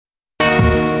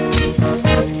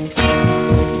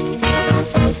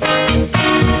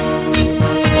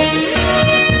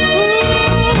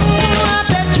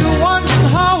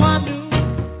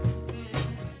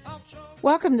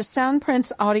Welcome to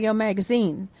Soundprints Audio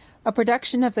Magazine, a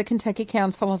production of the Kentucky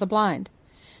Council of the Blind.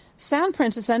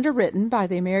 Soundprints is underwritten by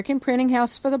the American Printing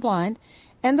House for the Blind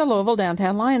and the Louisville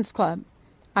Downtown Lions Club.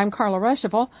 I'm Carla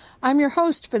Ruschival. I'm your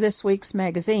host for this week's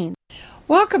magazine.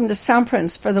 Welcome to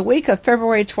Soundprints for the week of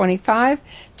February 25,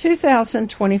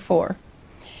 2024.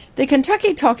 The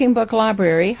Kentucky Talking Book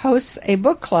Library hosts a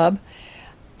book club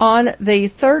on the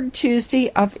third Tuesday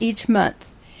of each month.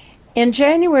 In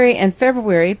January and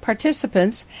February,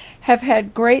 participants have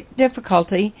had great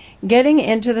difficulty getting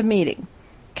into the meeting.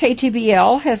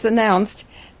 KTBL has announced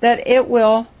that it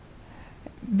will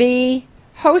be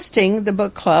hosting the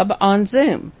book club on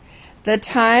Zoom. The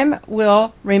time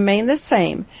will remain the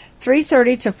same,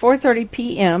 3:30 to 4:30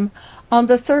 p.m. on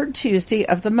the third Tuesday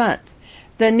of the month.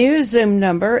 The new Zoom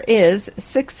number is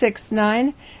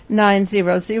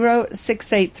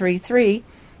 669-900-6833,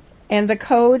 and the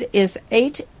code is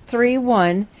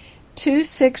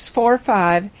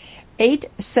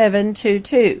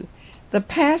 831-2645-8722. The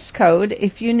passcode,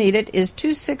 if you need it, is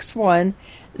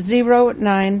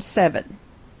 261097.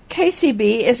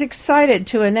 KCB is excited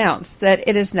to announce that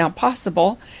it is now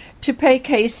possible to pay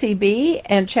KCB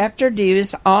and chapter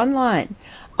dues online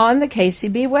on the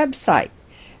KCB website.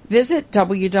 Visit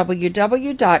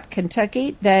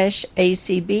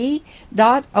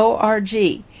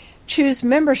www.kentucky-acb.org. Choose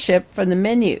membership from the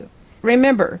menu.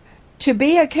 Remember, to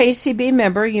be a KCB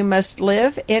member, you must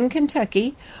live in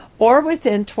Kentucky or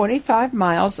within 25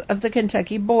 miles of the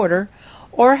Kentucky border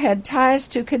or had ties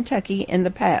to Kentucky in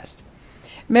the past.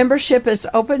 Membership is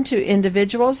open to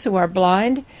individuals who are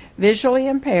blind, visually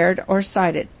impaired, or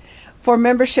sighted. For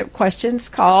membership questions,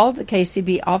 call the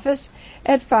KCB office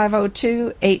at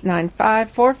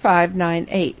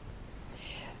 502-895-4598.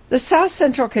 The South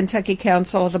Central Kentucky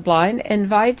Council of the Blind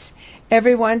invites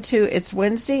everyone to its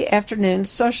Wednesday afternoon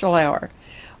social hour.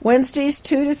 Wednesdays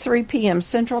 2 to 3 p.m.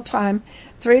 Central Time,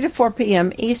 3 to 4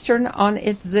 p.m. Eastern on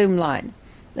its Zoom line.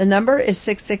 The number is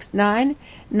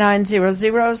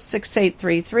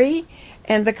 669-900-6833,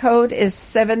 and the code is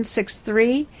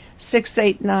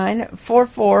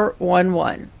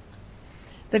 763-689-4411.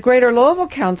 The Greater Louisville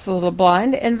Council of the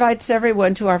Blind invites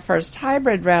everyone to our first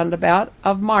hybrid roundabout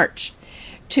of March,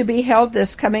 to be held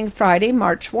this coming Friday,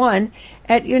 March 1,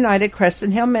 at United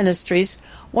Crescent Hill Ministries,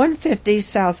 150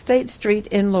 South State Street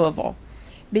in Louisville.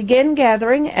 Begin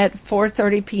gathering at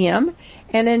 4:30 p.m.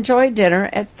 and enjoy dinner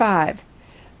at 5.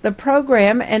 The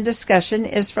program and discussion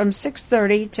is from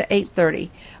 6:30 to 8:30,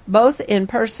 both in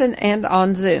person and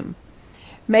on Zoom.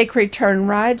 Make return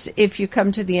rides if you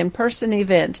come to the in-person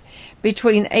event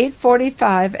between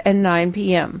 8:45 and 9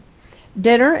 p.m.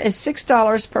 Dinner is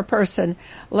 $6 per person.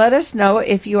 Let us know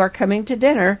if you are coming to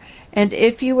dinner and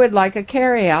if you would like a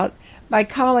carryout by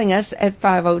calling us at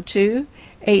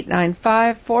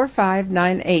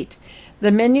 502-895-4598. The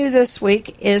menu this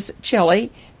week is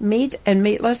chili, meat and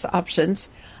meatless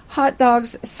options, hot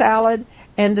dogs, salad,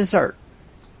 and dessert.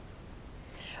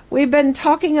 We've been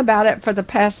talking about it for the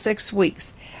past 6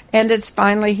 weeks, and it's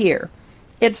finally here.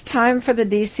 It's time for the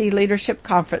DC Leadership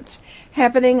Conference,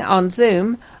 happening on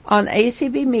Zoom, on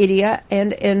ACB Media,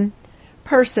 and in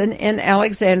person in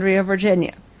Alexandria,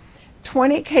 Virginia.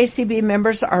 20 KCB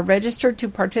members are registered to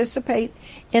participate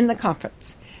in the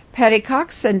conference. Patty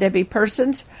Cox and Debbie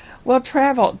Persons will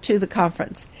travel to the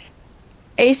conference.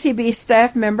 ACB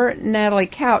staff member Natalie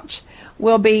Couch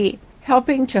will be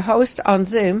helping to host on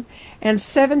Zoom, and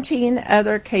 17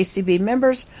 other KCB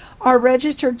members are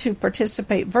registered to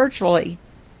participate virtually.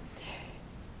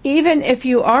 Even if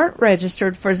you aren't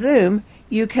registered for Zoom,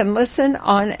 you can listen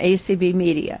on ACB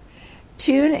Media.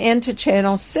 Tune in to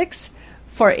Channel 6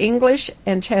 for English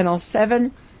and Channel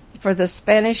 7 for the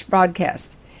Spanish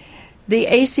broadcast. The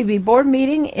ACB board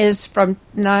meeting is from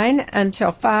 9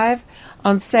 until 5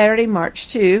 on Saturday,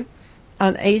 March 2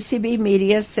 on ACB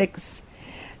Media 6.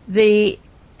 The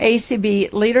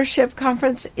ACB Leadership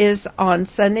Conference is on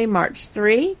Sunday, March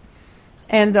 3,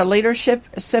 and the Leadership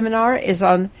Seminar is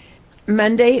on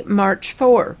Monday, March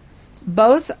 4,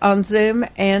 both on Zoom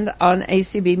and on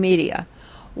ACB Media.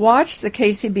 Watch the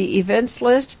KCB events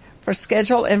list for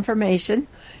schedule information.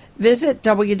 Visit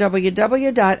www.acb.org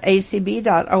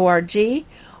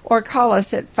or call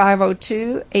us at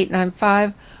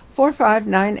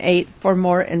 502-895-4598 for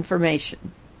more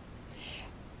information.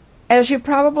 As you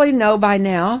probably know by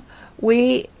now,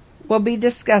 we will be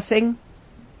discussing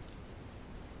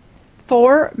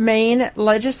 4 main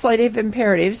legislative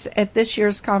imperatives at this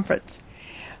year's conference.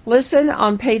 Listen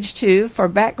on page 2 for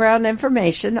background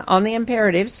information on the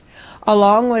imperatives,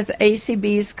 along with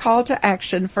ACB's call to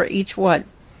action for each one.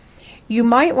 You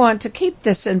might want to keep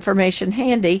this information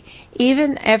handy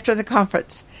even after the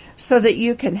conference, so that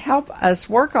you can help us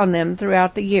work on them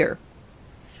throughout the year.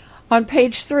 On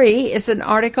page 3 is an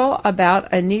article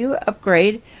about a new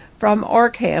upgrade from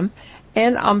Orcam,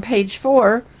 and on page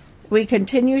 4, we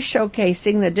continue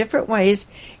showcasing the different ways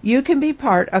you can be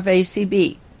part of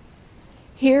ACB.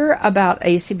 Hear about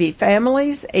ACB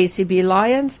families, ACB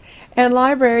Lions, and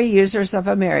Library Users of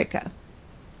America.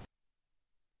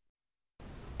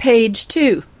 Page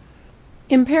 2.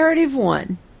 Imperative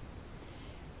 1.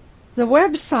 The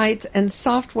Websites and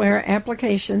Software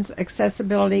Applications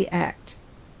Accessibility Act.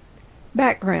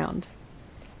 Background.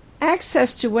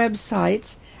 Access to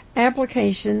websites,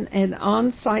 application, and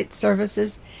on-site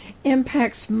services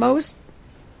impacts most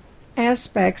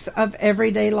aspects of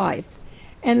everyday life,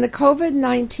 and the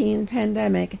COVID-19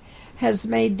 pandemic has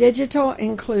made digital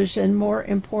inclusion more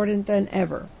important than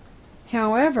ever.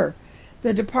 However,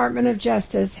 the Department of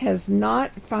Justice has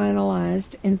not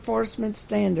finalized enforcement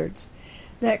standards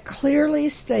that clearly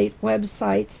state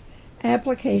websites,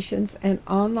 applications, and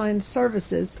online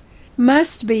services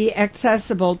must be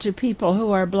accessible to people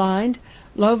who are blind,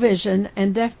 low vision,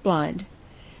 and deafblind.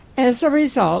 As a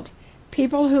result,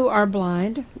 people who are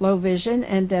blind, low vision,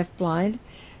 and deafblind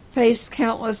face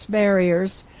countless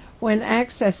barriers when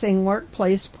accessing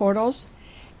workplace portals,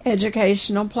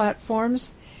 educational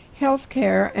platforms,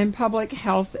 healthcare and public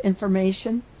health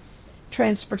information,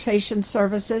 transportation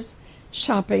services,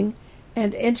 shopping,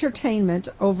 and entertainment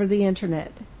over the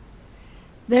Internet.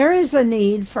 There is a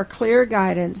need for clear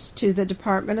guidance to the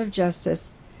Department of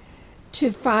Justice to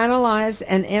finalize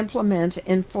and implement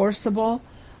enforceable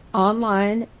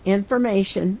online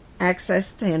information access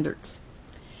standards.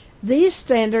 These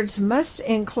standards must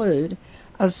include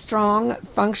a strong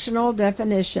functional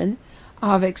definition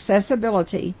of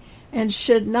accessibility and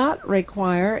should not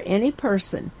require any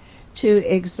person to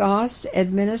exhaust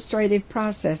administrative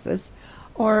processes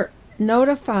or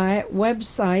notify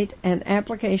website and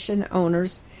application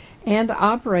owners and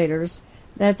operators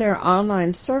that their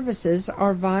online services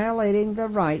are violating the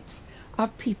rights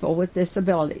of people with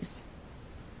disabilities.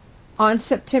 On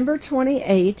September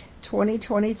 28,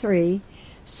 2023,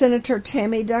 Senator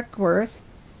Tammy Duckworth,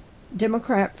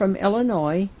 Democrat from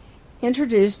Illinois,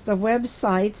 introduced the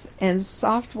Websites and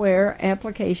Software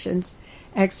Applications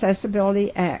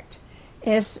Accessibility Act,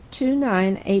 S.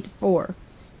 2984,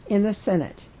 in the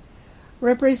Senate.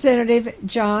 Representative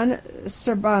John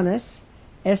Sarbanes,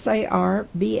 Sarbanes,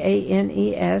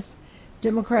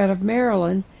 Democrat of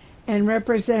Maryland, and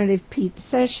Representative Pete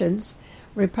Sessions,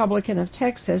 Republican of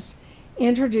Texas,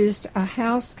 introduced a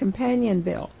House companion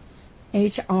bill,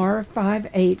 H.R.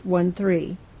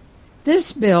 5813.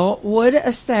 This bill would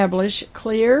establish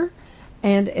clear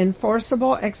and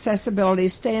enforceable accessibility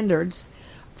standards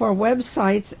for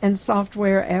websites and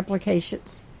software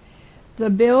applications. The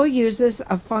bill uses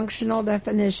a functional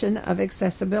definition of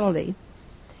accessibility,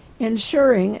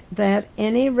 ensuring that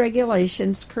any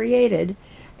regulations created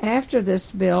after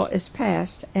this bill is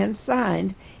passed and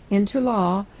signed into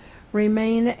law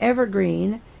remain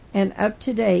evergreen and up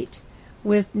to date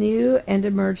with new and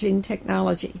emerging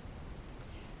technology.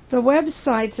 The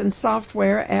Websites and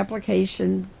Software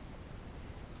Application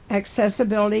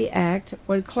Accessibility Act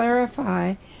would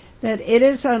clarify that it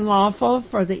is unlawful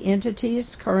for the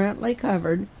entities currently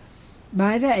covered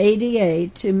by the ADA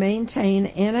to maintain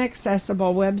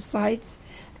inaccessible websites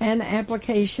and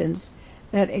applications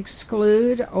that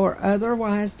exclude or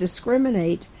otherwise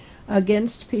discriminate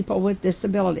against people with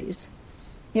disabilities.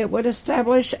 It would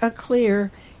establish a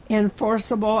clear,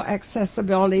 enforceable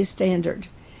accessibility standard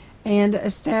and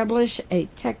establish a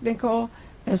technical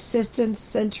assistance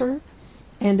center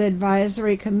and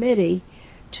advisory committee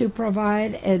to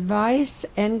provide advice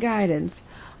and guidance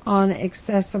on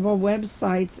accessible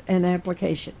websites and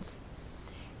applications.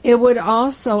 It would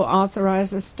also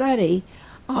authorize a study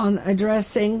on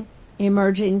addressing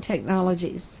emerging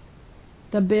technologies.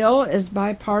 The bill is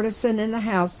bipartisan in the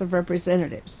House of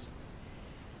Representatives.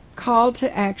 Call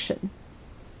to action.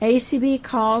 ACB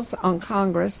calls on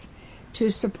Congress to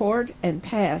support and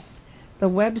pass the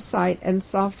Website and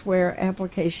Software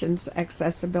Applications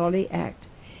Accessibility Act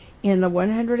in the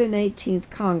 118th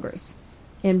Congress,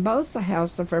 in both the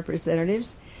House of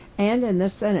Representatives and in the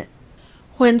Senate.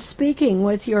 When speaking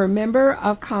with your member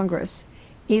of Congress,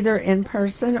 either in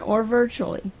person or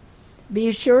virtually,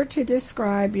 be sure to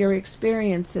describe your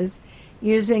experiences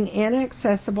using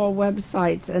inaccessible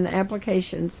websites and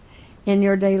applications in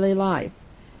your daily life,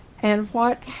 and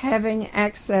what having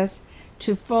access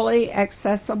to fully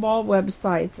accessible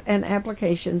websites and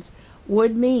applications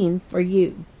would mean for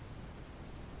you.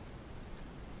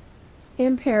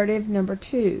 Imperative number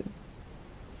 2.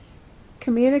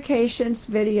 Communications,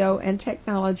 Video, and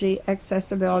Technology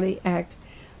Accessibility Act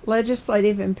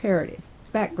Legislative imperative.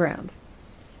 Background.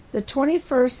 The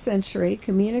 21st Century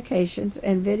Communications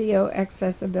and Video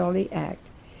Accessibility Act,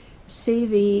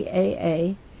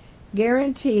 CVAA,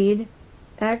 guaranteed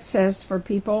access for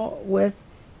people with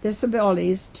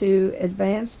disabilities to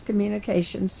advanced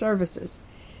communication services,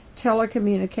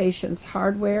 telecommunications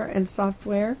hardware and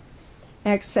software,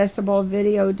 accessible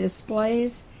video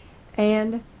displays,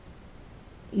 and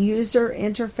user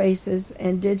interfaces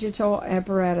and digital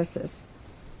apparatuses,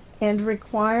 and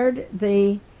required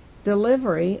the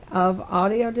delivery of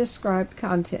audio-described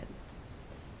content.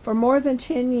 For more than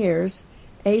 10 years,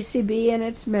 ACB and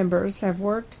its members have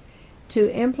worked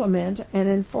to implement and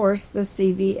enforce the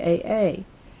CVAA,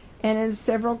 and in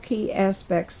several key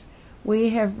aspects, we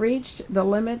have reached the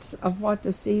limits of what the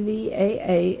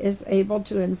CVAA is able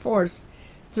to enforce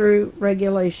through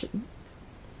regulation.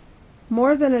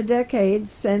 More than a decade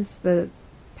since the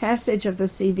passage of the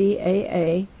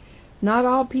CVAA, not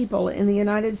all people in the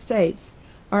United States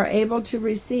are able to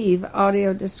receive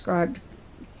audio-described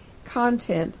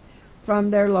content from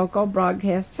their local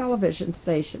broadcast television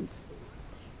stations.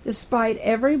 Despite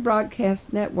every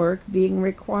broadcast network being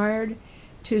required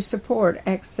to support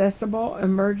accessible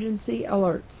emergency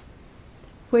alerts,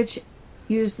 which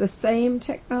use the same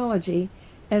technology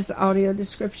as audio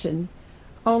description,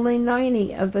 only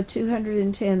 90 of the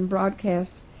 210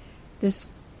 broadcast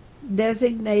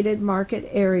designated market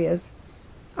areas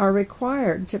are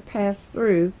required to pass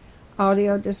through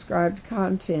audio-described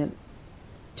content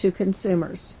to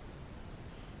consumers.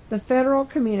 The Federal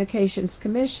Communications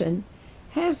Commission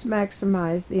has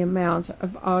maximized the amount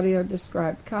of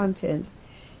audio-described content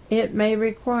it may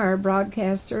require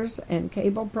broadcasters and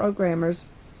cable programmers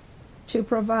to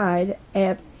provide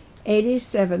at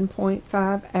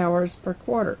 87.5 hours per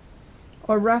quarter,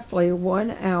 or roughly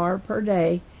 1 hour per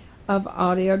day of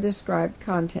audio-described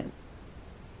content.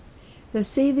 The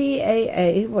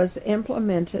CVAA was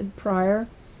implemented prior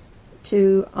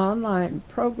to online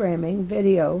programming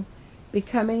video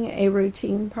becoming a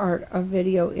routine part of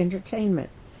video entertainment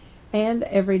and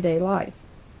everyday life.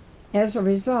 As a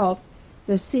result,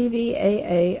 the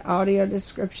CVAA audio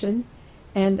description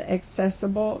and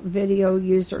accessible video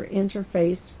user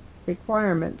interface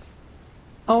requirements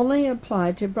only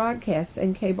apply to broadcast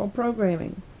and cable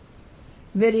programming.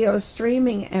 Video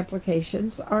streaming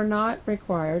applications are not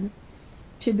required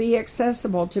to be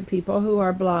accessible to people who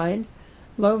are blind,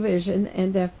 low vision,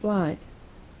 and deafblind.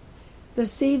 The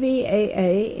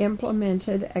CVAA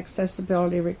implemented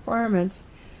accessibility requirements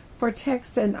for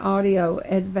text and audio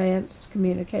advanced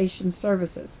communication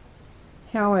services.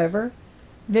 However,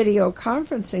 video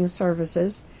conferencing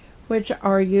services, which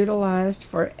are utilized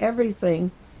for everything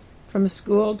from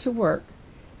school to work,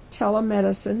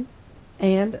 telemedicine,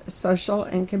 and social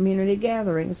and community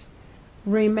gatherings,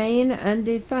 remain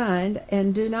undefined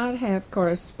and do not have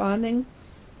corresponding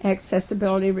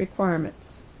accessibility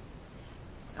requirements.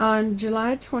 On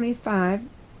July 25,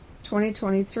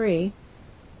 2023,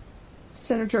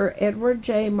 Senator Edward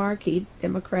J. Markey,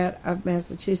 Democrat of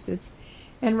Massachusetts,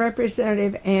 and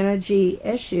Representative Anna G.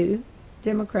 Eshoo,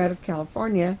 Democrat of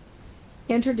California,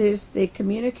 introduced the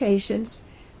Communications,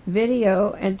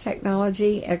 Video, and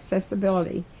Technology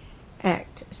Accessibility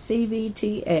Act,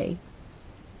 CVTA,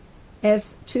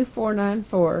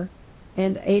 S2494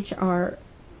 and HR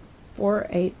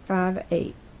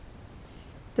 4858.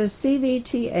 The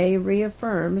CVTA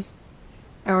reaffirms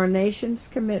our nation's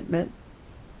commitment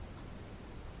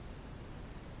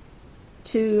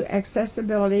to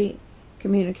accessibility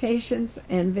communications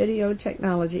and video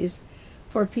technologies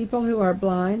for people who are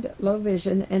blind, low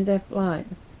vision, and deafblind.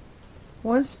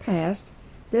 Once passed,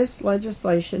 this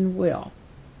legislation will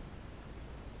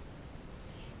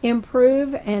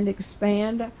improve and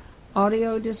expand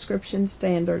audio description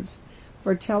standards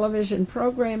for television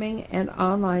programming and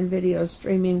online video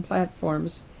streaming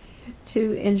platforms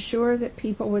to ensure that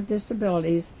people with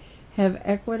disabilities have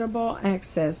equitable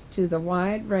access to the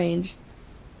wide range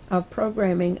of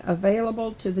programming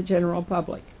available to the general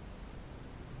public.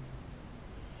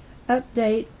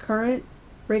 Update current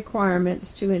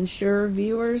requirements to ensure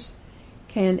viewers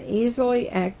can easily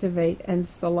activate and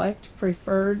select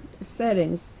preferred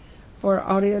settings for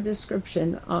audio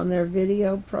description on their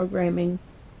video programming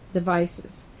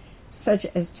devices, such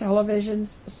as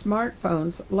televisions,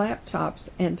 smartphones,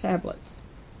 laptops, and tablets.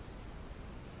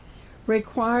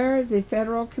 Require the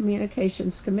Federal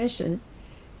Communications Commission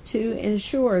to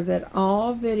ensure that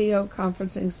all video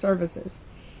conferencing services,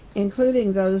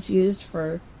 including those used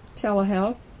for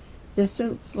telehealth,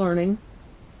 distance learning,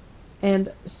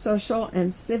 and social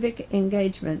and civic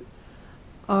engagement,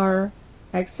 are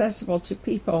accessible to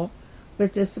people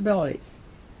with disabilities,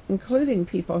 including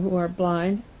people who are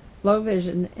blind, low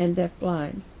vision, and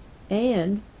deafblind,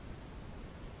 and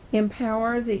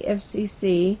empower the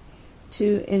FCC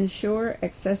to ensure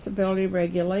accessibility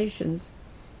regulations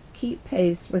keep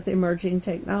pace with emerging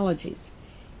technologies,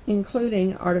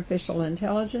 including artificial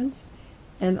intelligence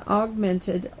and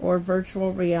augmented or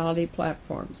virtual reality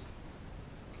platforms.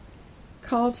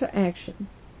 Call to action.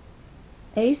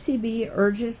 ACB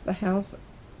urges the House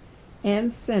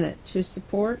and Senate to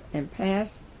support and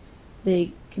pass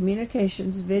the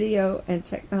Communications, Video, and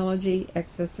Technology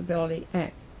Accessibility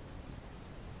Act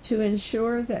to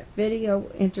ensure that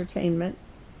video entertainment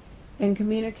and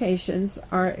communications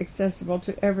are accessible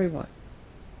to everyone.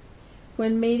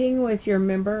 When meeting with your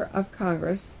member of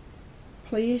Congress,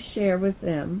 please share with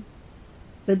them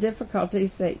the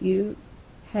difficulties that you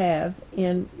have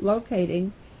in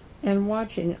locating and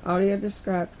watching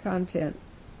audio-described content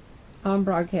on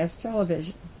broadcast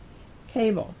television,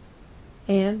 cable,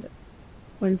 and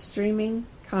when streaming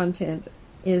content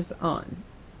is on.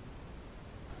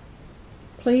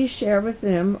 Please share with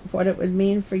them what it would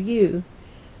mean for you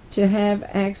to have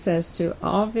access to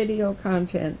all video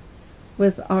content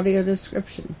with audio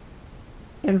description,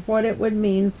 and what it would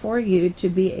mean for you to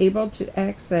be able to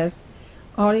access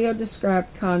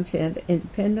audio-described content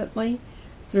independently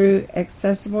through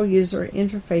accessible user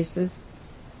interfaces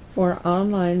for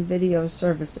online video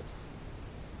services.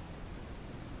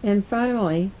 And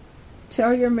finally,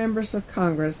 tell your members of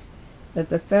Congress that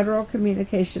the Federal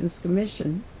Communications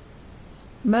Commission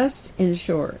must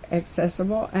ensure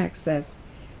accessible access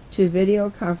to video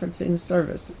conferencing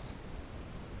services,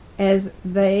 as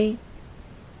they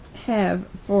have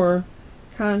for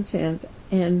content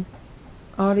and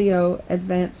audio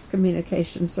advanced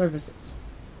communication services.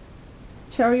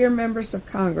 Tell your members of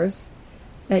Congress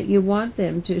that you want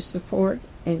them to support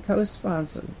and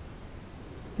co-sponsor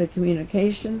the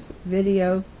Communications,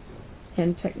 Video,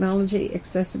 and Technology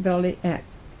Accessibility Act,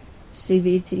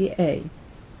 CVTA,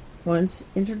 once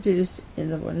introduced in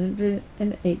the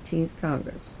 118th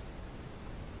Congress.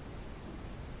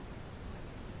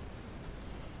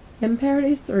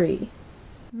 Imperative 3.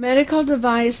 Medical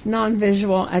Device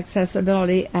Non-Visual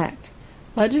Accessibility Act.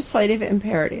 Legislative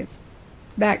Imperative.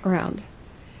 Background.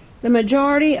 The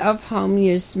majority of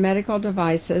home-use medical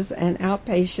devices and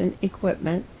outpatient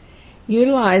equipment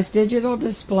utilize digital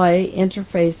display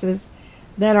interfaces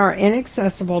that are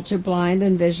inaccessible to blind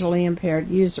and visually impaired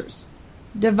users.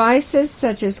 Devices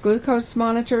such as glucose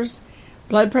monitors,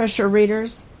 blood pressure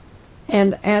readers,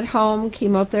 and at-home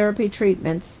chemotherapy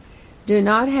treatments do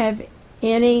not have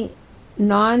any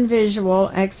non-visual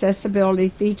accessibility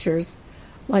features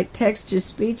like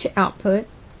text-to-speech output,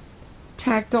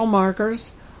 tactile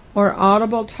markers, or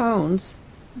audible tones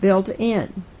built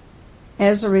in.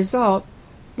 As a result,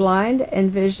 blind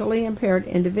and visually impaired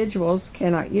individuals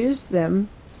cannot use them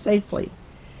safely,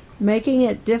 making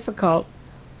it difficult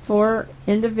for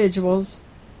individuals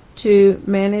to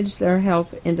manage their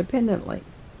health independently.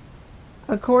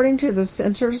 According to the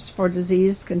Centers for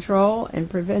Disease Control and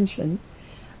Prevention,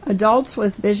 adults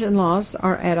with vision loss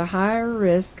are at a higher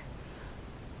risk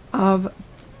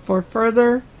for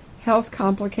further health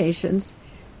complications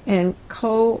and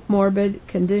comorbid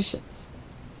conditions.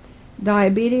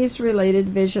 Diabetes-related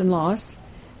vision loss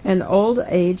and old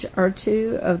age are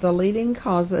two of the leading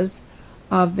causes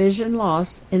of vision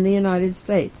loss in the United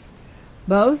States,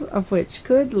 both of which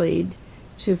could lead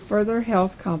to further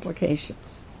health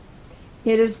complications.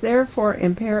 It is therefore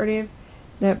imperative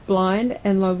that blind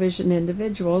and low vision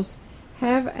individuals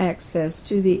have access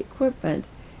to the equipment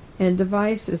and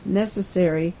devices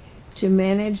necessary to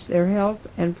manage their health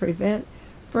and prevent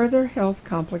further health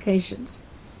complications,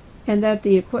 and that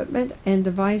the equipment and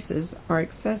devices are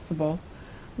accessible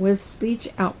with speech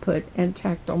output and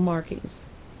tactile markings.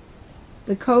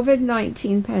 The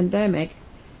COVID-19 pandemic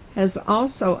has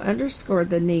also underscored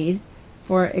the need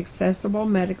for accessible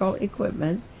medical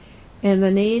equipment and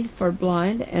the need for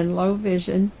blind and low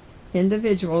vision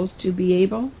individuals to be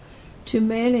able to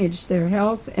manage their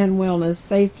health and wellness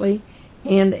safely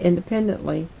and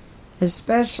independently,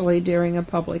 especially during a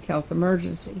public health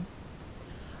emergency.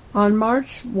 On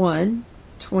March 1,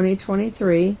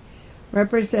 2023,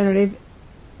 Representative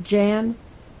Jan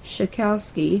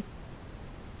Schakowsky,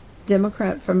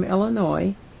 Democrat from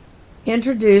Illinois,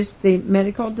 introduced the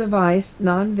Medical Device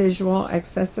Non-Visual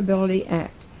Accessibility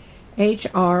Act,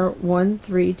 H.R.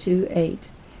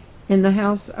 1328, in the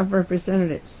House of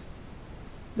Representatives.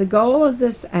 The goal of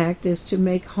this act is to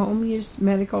make home-use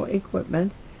medical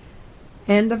equipment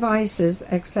and devices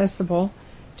accessible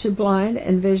to blind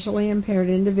and visually impaired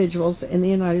individuals in the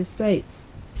United States.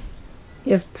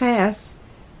 If passed,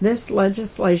 this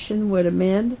legislation would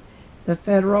amend the the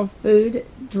Federal Food,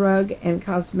 Drug, and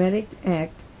Cosmetic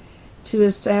Act to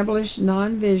establish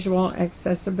non-visual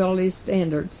accessibility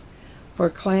standards for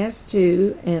Class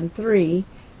 2 and 3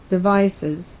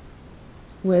 devices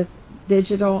with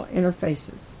digital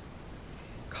interfaces.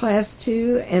 Class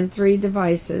 2 and 3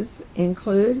 devices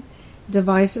include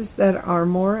devices that are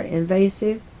more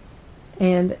invasive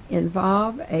and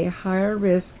involve a higher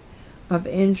risk of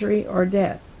injury or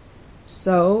death.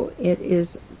 So it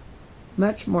is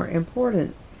much more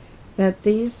important that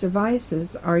these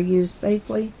devices are used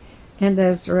safely and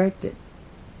as directed.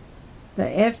 The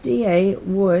FDA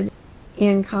would,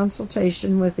 in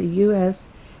consultation with the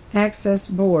U.S. Access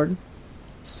Board,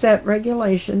 set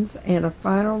regulations and a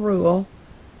final rule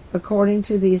according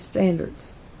to these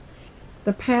standards.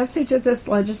 The passage of this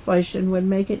legislation would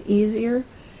make it easier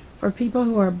for people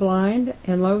who are blind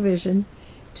and low vision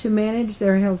to manage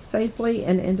their health safely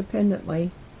and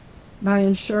independently by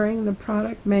ensuring the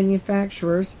product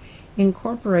manufacturers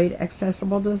incorporate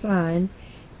accessible design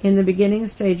in the beginning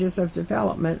stages of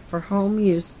development for home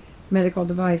use medical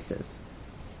devices.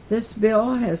 This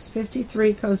bill has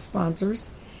 53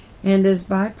 co-sponsors and is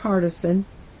bipartisan,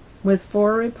 with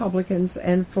 4 Republicans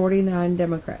and 49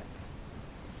 Democrats.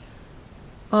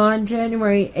 On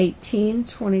January 18,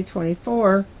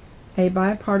 2024, a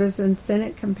bipartisan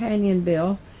Senate companion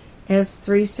bill,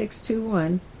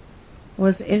 S3621,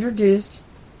 was introduced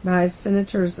by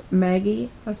Senators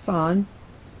Maggie Hassan,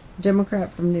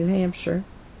 Democrat from New Hampshire,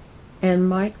 and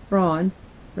Mike Braun,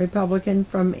 Republican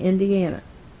from Indiana.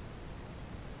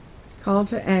 Call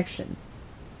to action.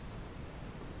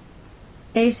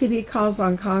 ACB calls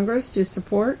on Congress to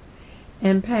support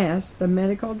and pass the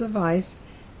Medical Device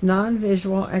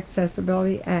Non-Visual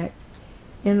Accessibility Act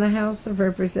in the House of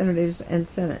Representatives and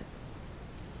Senate.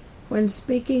 When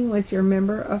speaking with your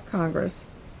member of Congress,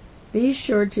 be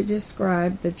sure to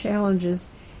describe the challenges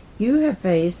you have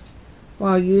faced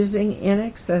while using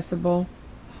inaccessible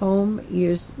home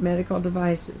use medical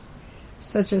devices,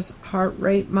 such as heart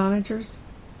rate monitors,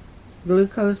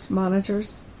 glucose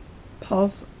monitors,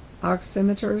 pulse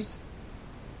oximeters,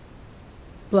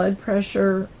 blood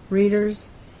pressure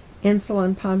readers,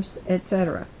 insulin pumps,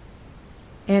 etc.,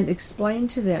 and explain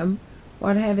to them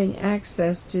what having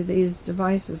access to these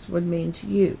devices would mean to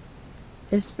you,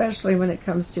 especially when it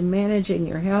comes to managing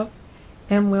your health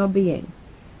and well-being,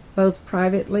 both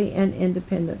privately and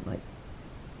independently.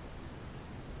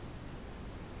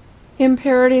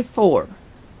 Imperative 4.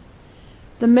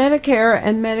 The Medicare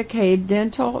and Medicaid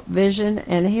Dental, Vision,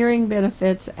 and Hearing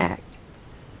Benefits Act.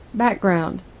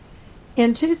 Background.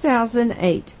 In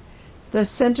 2008, the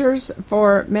Centers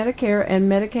for Medicare and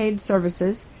Medicaid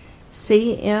Services,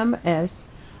 CMS,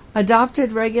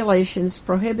 adopted regulations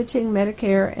prohibiting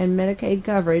Medicare and Medicaid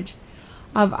coverage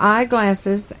of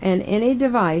eyeglasses and any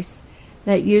device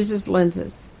that uses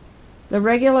lenses. The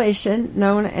regulation,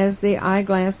 known as the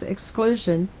eyeglass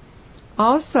exclusion,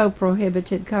 also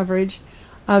prohibited coverage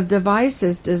of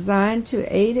devices designed to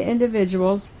aid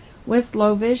individuals with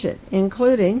low vision,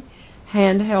 including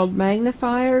handheld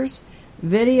magnifiers,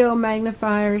 video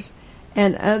magnifiers,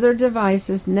 and other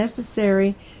devices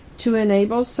necessary to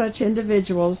enable such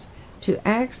individuals to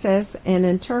access and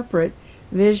interpret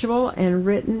visual and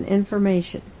written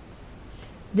information.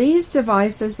 These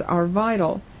devices are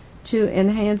vital to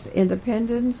enhance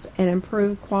independence and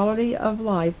improve quality of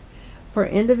life for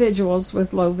individuals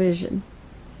with low vision.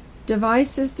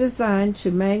 Devices designed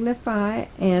to magnify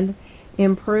and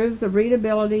improve the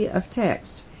readability of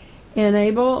text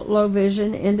enable low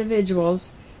vision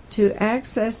individuals to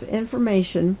access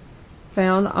information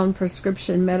found on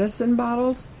prescription medicine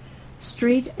bottles,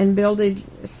 street and building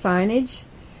signage,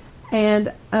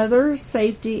 and other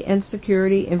safety and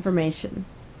security information.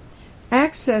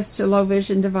 Access to low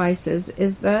vision devices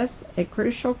is thus a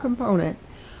crucial component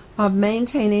of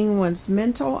maintaining one's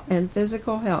mental and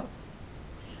physical health.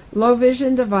 Low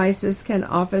vision devices can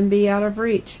often be out of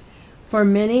reach for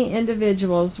many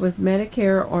individuals with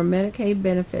Medicare or Medicaid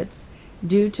benefits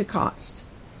due to cost.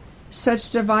 Such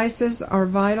devices are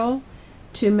vital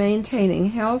to maintaining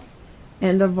health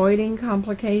and avoiding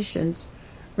complications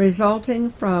resulting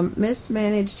from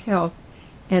mismanaged health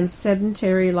and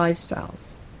sedentary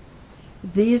lifestyles.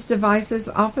 These devices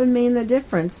often mean the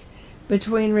difference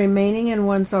between remaining in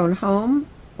one's own home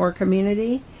or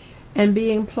community and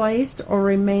being placed or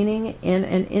remaining in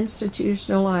an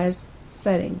institutionalized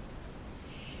setting.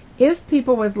 If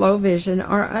people with low vision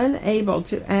are unable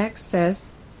to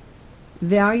access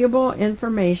valuable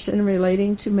information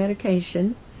relating to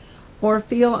medication or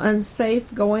feel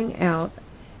unsafe going out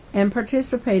and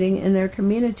participating in their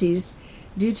communities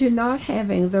due to not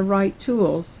having the right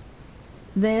tools,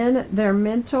 then their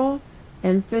mental,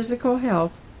 and physical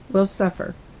health will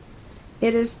suffer.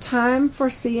 It is time for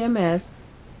CMS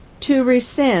to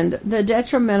rescind the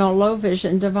detrimental low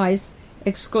vision device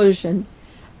exclusion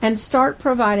and start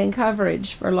providing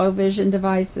coverage for low vision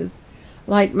devices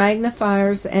like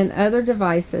magnifiers and other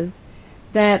devices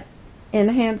that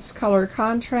enhance color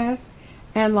contrast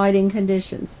and lighting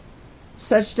conditions.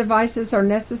 Such devices are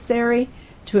necessary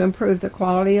to improve the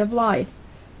quality of life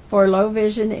for low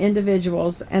vision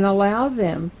individuals and allow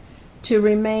them to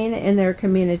remain in their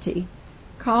community.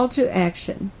 Call to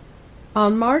action.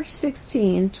 On March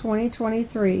 16,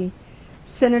 2023,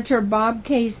 Senator Bob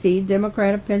Casey,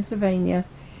 Democrat of Pennsylvania,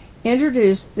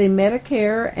 introduced the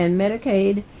Medicare and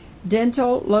Medicaid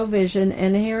Dental, Low Vision,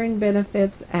 and Hearing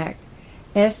Benefits Act,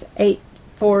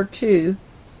 S842,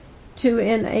 to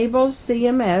enable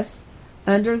CMS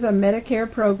under the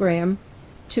Medicare program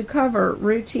to cover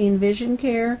routine vision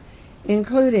care,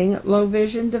 including low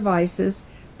vision devices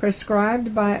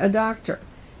prescribed by a doctor,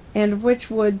 and which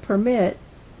would permit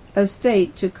a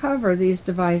state to cover these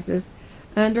devices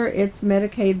under its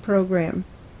Medicaid program.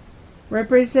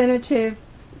 Representative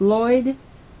Lloyd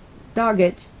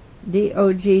Doggett,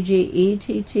 Doggett,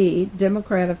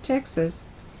 Democrat of Texas,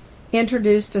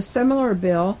 introduced a similar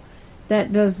bill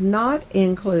that does not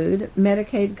include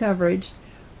Medicaid coverage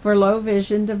for low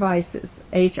vision devices,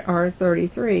 H.R.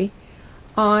 33,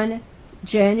 on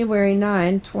January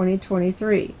 9,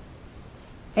 2023.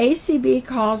 ACB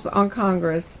calls on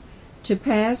Congress to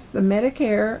pass the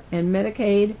Medicare and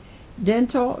Medicaid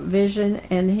Dental, Vision,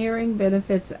 and Hearing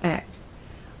Benefits Act.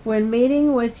 When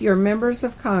meeting with your members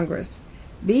of Congress,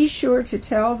 be sure to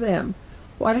tell them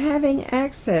what having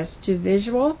access to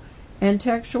visual and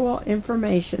textual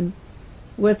information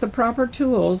with the proper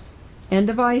tools and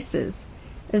devices,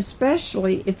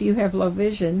 especially if you have low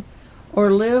vision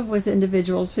or live with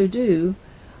individuals who do,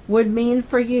 would mean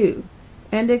for you,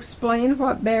 and explain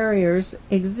what barriers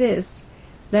exist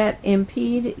that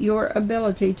impede your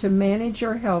ability to manage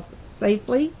your health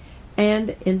safely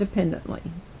and independently.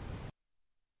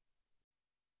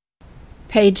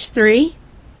 Page 3.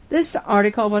 This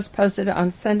article was posted on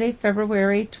Sunday,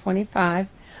 February 25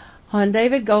 on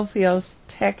David Goldfield's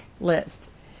Tech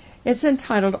List. It's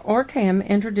entitled, Orcam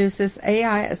Introduces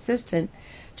AI Assistant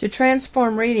to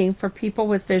Transform Reading for People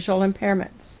with Visual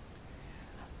Impairments.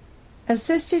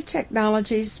 Assistive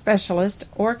Technologies Specialist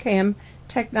Orcam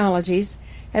Technologies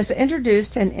has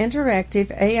introduced an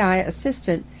interactive AI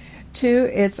assistant to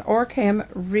its Orcam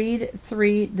Read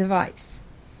 3 device,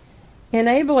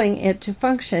 enabling it to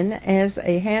function as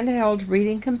a handheld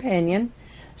reading companion,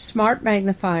 smart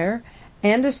magnifier,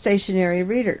 and a stationary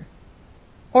reader.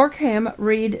 Orcam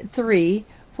Read 3,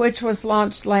 which was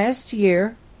launched last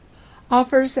year,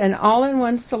 offers an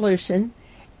all-in-one solution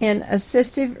in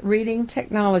assistive reading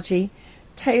technology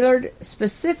tailored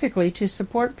specifically to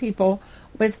support people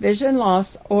with vision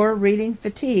loss or reading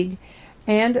fatigue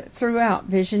and throughout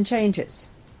vision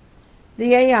changes.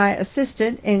 The AI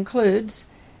assistant includes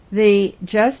the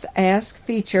Just Ask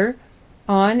feature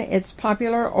on its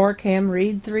popular Orcam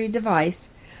Read 3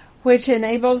 device, which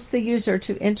enables the user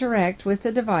to interact with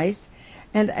the device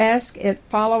and ask it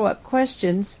follow-up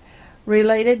questions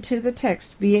related to the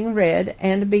text being read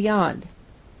and beyond.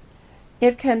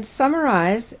 It can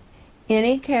summarize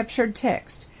any captured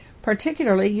text,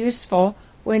 particularly useful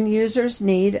when users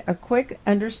need a quick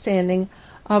understanding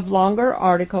of longer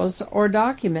articles or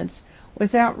documents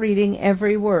without reading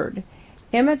every word,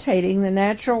 imitating the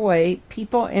natural way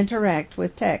people interact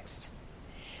with text.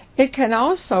 It can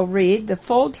also read the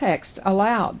full text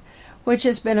aloud, which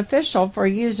is beneficial for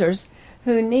users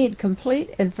who need complete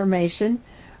information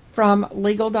from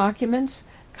legal documents,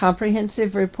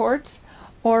 comprehensive reports,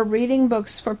 or reading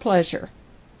books for pleasure.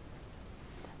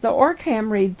 The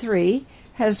Orcam Read 3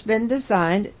 has been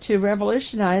designed to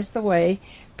revolutionize the way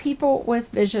people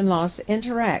with vision loss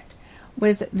interact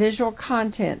with visual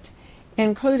content,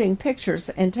 including pictures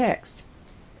and text.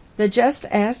 The Just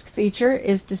Ask feature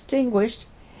is distinguished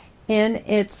in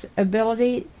its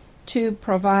ability to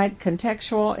provide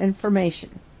contextual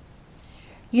information.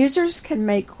 Users can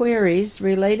make queries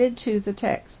related to the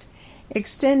text,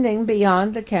 extending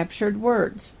beyond the captured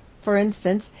words. For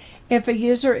instance, if a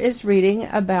user is reading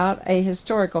about a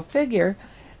historical figure,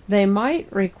 they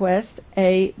might request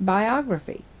a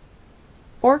biography.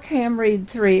 Orcam Read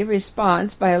 3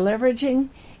 responds by leveraging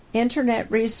Internet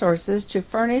resources to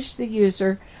furnish the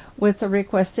user with the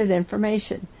requested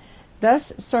information,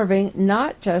 thus serving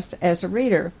not just as a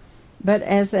reader, but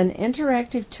as an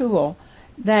interactive tool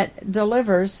that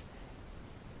delivers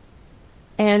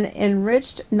an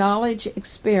enriched knowledge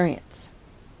experience.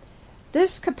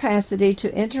 This capacity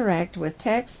to interact with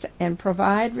text and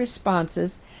provide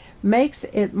responses makes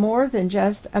it more than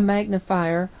just a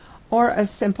magnifier or a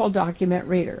simple document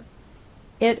reader.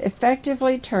 It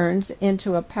effectively turns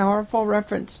into a powerful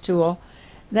reference tool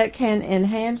that can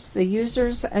enhance the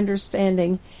user's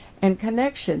understanding and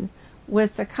connection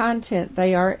with the content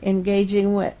they are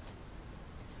engaging with.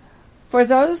 For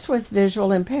those with visual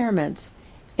impairments,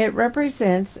 it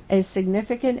represents a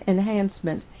significant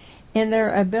enhancement in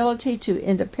their ability to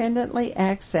independently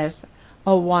access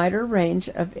a wider range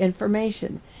of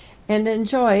information and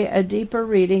enjoy a deeper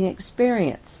reading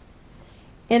experience.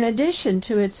 In addition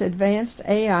to its advanced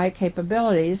AI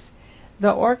capabilities,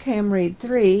 the Orcam Read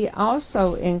 3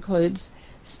 also includes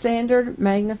standard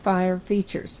magnifier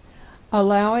features,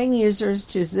 allowing users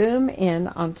to zoom in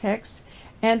on text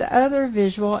and other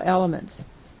visual elements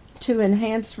to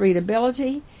enhance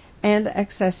readability and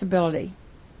accessibility.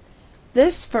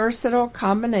 This versatile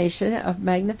combination of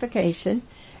magnification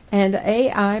and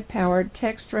AI-powered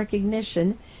text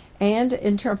recognition and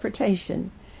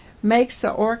interpretation makes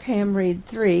the Orcam Read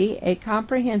 3 a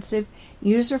comprehensive,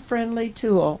 user-friendly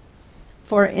tool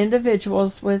for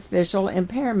individuals with visual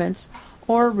impairments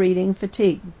or reading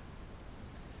fatigue.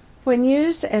 When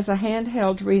used as a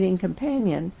handheld reading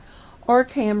companion,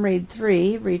 Orcam Read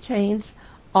 3 retains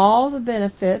all the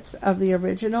benefits of the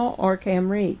original Orcam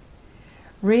Read,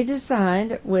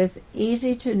 redesigned with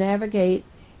easy-to-navigate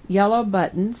yellow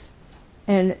buttons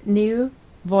and new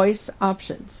voice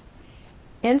options.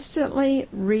 Instantly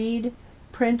read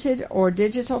printed or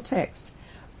digital text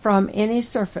from any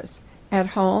surface, at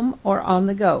home or on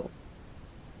the go.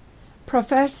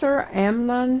 Professor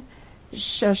Amnon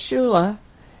Shashua,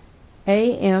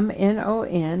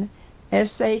 AMNON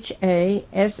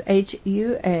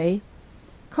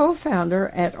co-founder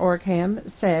at Orcam,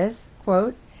 says,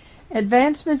 quote,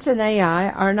 "Advancements in AI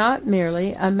are not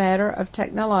merely a matter of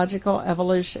technological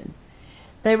evolution.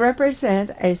 They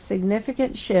represent a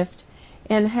significant shift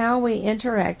in how we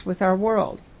interact with our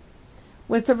world.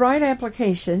 With the right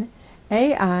application,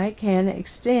 AI can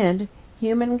extend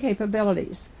human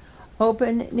capabilities,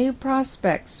 open new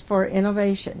prospects for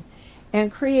innovation,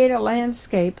 and create a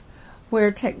landscape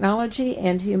where technology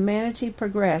and humanity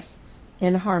progress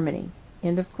in harmony."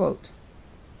 End of quote.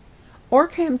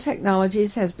 Orcam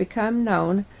Technologies has become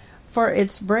known for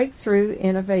its breakthrough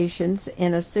innovations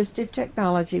in assistive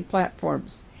technology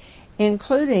platforms,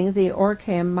 including the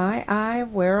Orcam MyEye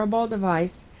wearable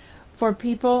device for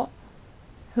people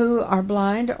who are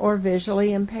blind or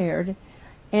visually impaired,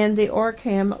 and the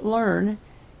Orcam Learn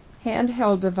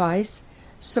handheld device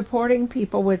supporting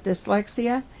people with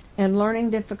dyslexia and learning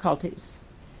difficulties.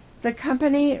 The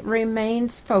company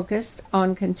remains focused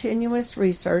on continuous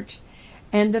research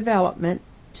and development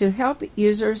to help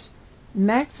users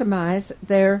maximize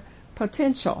their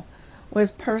potential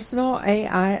with personal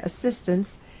AI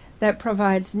assistance that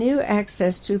provides new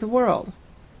access to the world.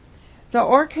 The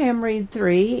Orcam Read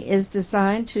 3 is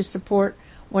designed to support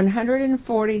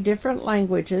 140 different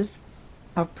languages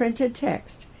of printed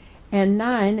text and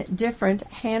 9 different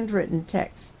handwritten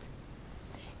texts.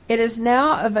 It is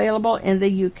now available in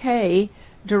the UK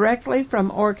directly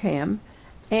from Orcam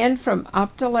and from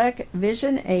Optelec,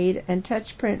 Vision Aid, and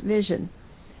Touchprint Vision,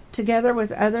 together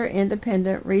with other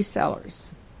independent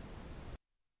resellers.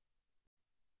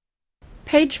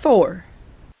 Page 4.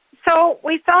 So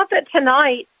we thought that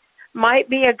tonight might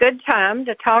be a good time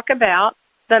to talk about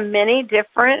the many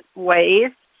different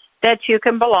ways that you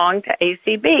can belong to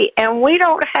ACB. And we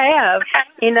don't have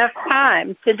enough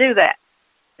time to do that,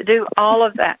 to do all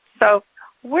of that. So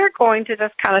we're going to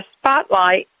just kind of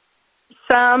spotlight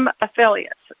some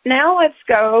affiliates. Now let's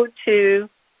go to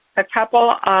a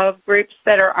couple of groups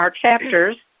that are our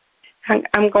chapters.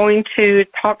 I'm going to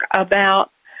talk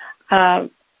about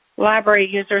Library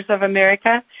Users of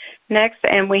America next,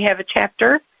 and we have a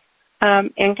chapter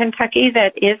in Kentucky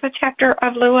that is a chapter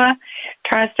of LUA,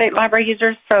 Tri-State Library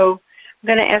Users. So I'm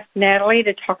going to ask Natalie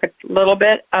to talk a little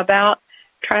bit about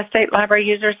Tri-State Library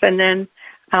Users, and then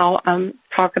I'll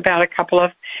talk about a couple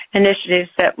of initiatives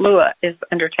that LUA is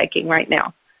undertaking right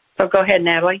now. So go ahead,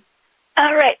 Natalie.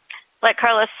 All right. Like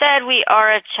Carla said, we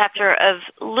are a chapter of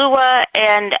LUA,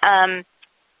 and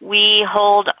we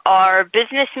hold our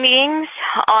business meetings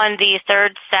on the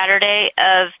third Saturday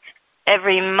of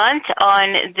every month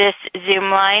on this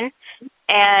Zoom line.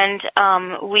 And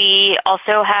we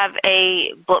also have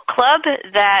a book club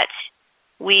that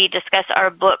we discuss our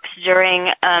books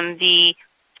during the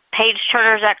Page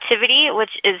Turners activity,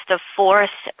 which is the fourth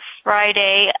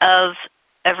Friday of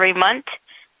every month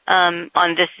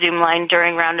on this Zoom line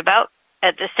during Roundabout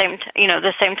at the same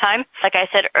time. Like I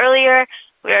said earlier,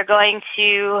 we are going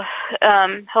to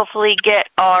hopefully get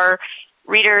our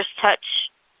Reader's Touch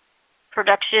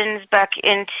productions back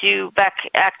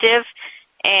active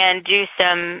and do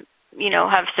some,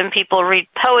 have some people read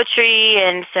poetry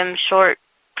and some short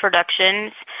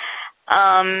productions.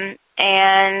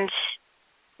 And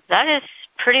that is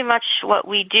pretty much what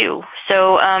we do.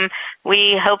 So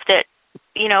we hope that,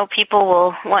 people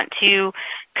will want to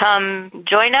come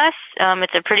join us.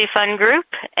 It's a pretty fun group,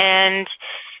 and,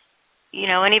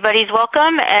 anybody's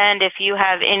welcome. And if you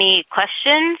have any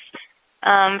questions,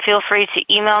 feel free to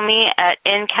email me at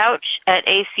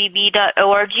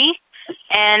ncouch@acb.org,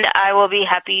 and I will be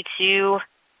happy to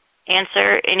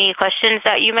answer any questions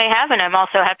that you may have, and I'm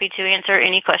also happy to answer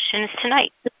any questions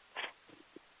tonight.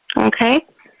 Okay.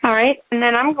 All right. And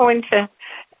then I'm going to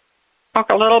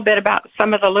talk a little bit about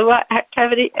some of the LUA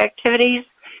activities.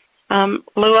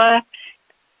 LUA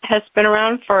has been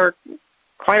around for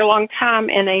quite a long time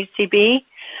in ACB.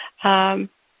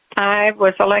 I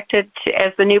was elected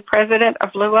as the new president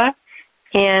of LUA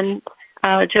in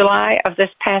July of this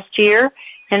past year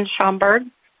in Schaumburg.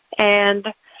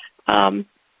 And I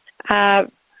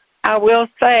will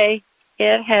say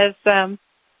it has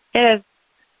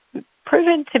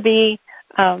proven to be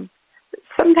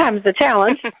sometimes a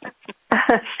challenge.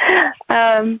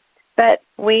 But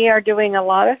we are doing a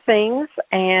lot of things,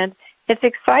 and it's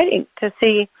exciting to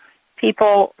see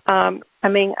people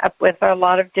coming up with a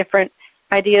lot of different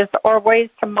ideas or ways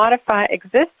to modify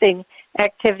existing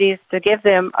activities to give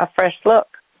them a fresh look.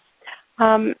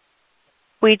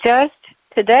 We just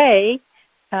today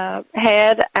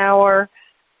had our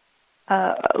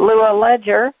LUA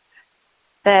ledger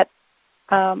that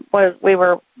we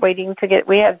were waiting to get.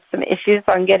 We had some issues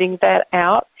on getting that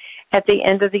out at the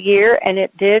end of the year, and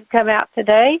it did come out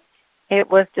today. It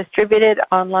was distributed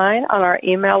online on our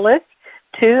email list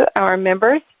to our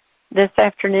members this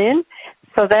afternoon.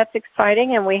 So that's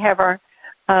exciting, and we have our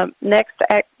next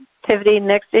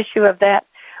issue of that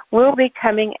will be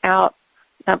coming out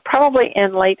probably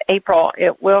in late April.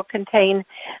 It will contain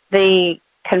the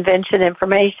convention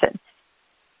information.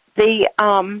 The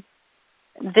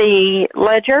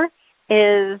ledger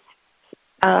is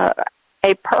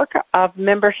a perk of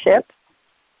membership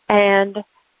and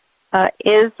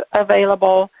is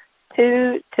available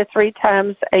 2 to 3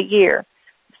 times a year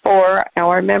for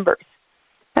our members.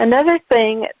 Another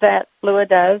thing that LUA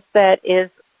does that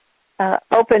is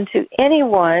open to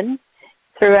anyone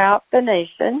throughout the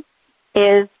nation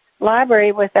is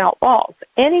Library Without Walls.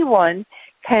 Anyone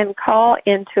can call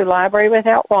into Library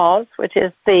Without Walls, which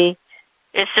is It's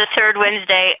the third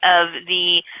Wednesday of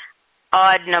the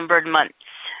odd-numbered months.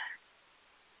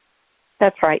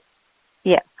 That's right.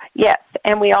 Yeah. Yes,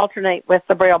 and we alternate with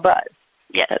the Braille Buzz.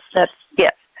 Yes.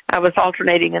 Yes. I was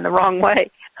alternating in the wrong way.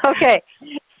 Okay.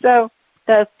 So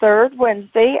the third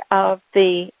Wednesday of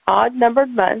the odd-numbered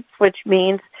months, which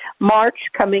means March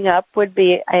coming up, would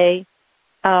be a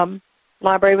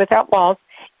Library Without Walls.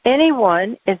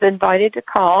 Anyone is invited to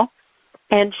call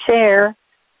and share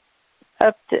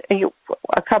up to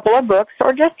a couple of books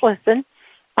or just listen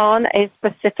on a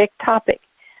specific topic.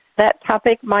 That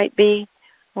topic might be,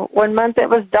 one month it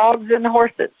was dogs and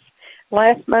horses.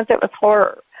 Last month it was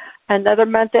horror. Another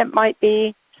month it might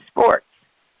be sports.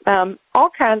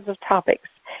 All kinds of topics.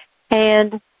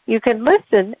 And you can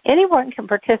listen. Anyone can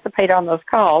participate on those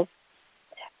calls.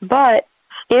 But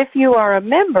if you are a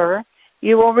member,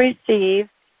 you will receive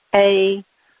a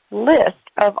list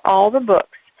of all the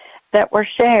books that were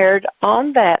shared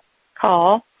on that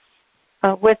call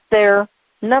with their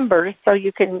numbers, so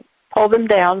you can pull them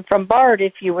down from BARD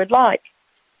if you would like.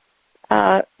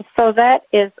 So that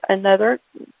is another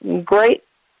great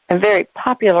and very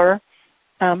popular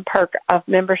perk of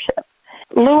membership.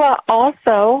 LUA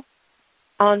also,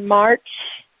 on March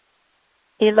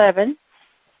 11,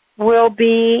 will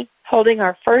be holding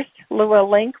our first LUA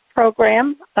Link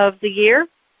program of the year.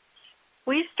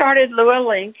 We started LUA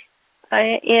Link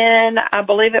in, I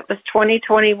believe it was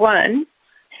 2021.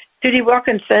 Judy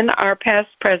Wilkinson, our past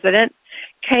president,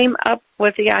 came up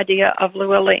with the idea of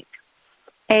LUA Link.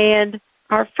 And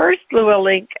our first LUA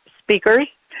Link speakers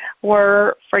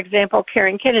were, for example,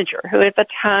 Karen Kinninger, who at the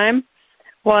time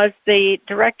was the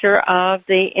director of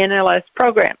the NLS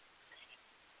program.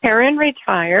 Karen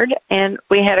retired, and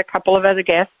we had a couple of other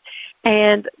guests.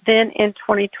 And then in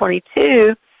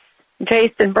 2022,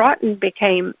 Jason Broughton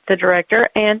became the director,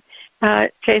 and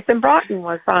Jason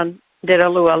Broughton did a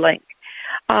LUA Link.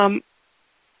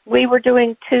 We were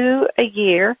doing 2 a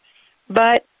year,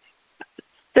 but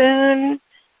soon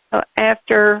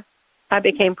after I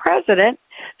became president,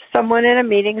 someone in a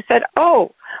meeting said,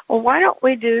 well, why don't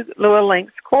we do LUA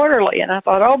Links quarterly? And I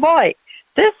thought, oh boy,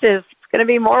 this is going to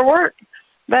be more work.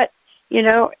 But,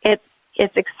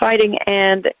 it's exciting,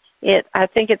 and I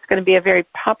think it's going to be a very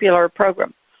popular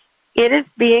program. It is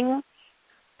being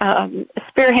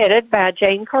spearheaded by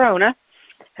Jane Corona,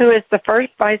 who is the first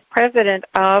vice president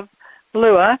of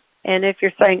LUA. And if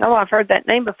you're saying, oh, I've heard that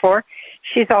name before,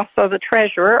 she's also the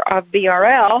treasurer of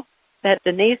BRL that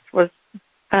Denise was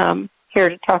here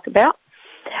to talk about.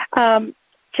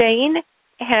 Jane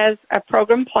has a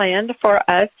program planned for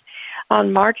us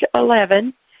on March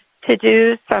 11 to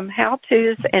do some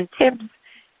how-tos and tips,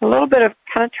 a little bit of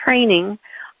kind of training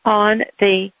on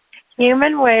the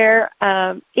HumanWare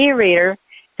e-reader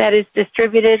that is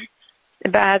distributed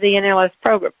by the NLS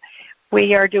program.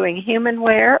 We are doing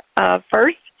HumanWare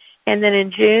first, and then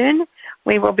in June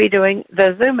we will be doing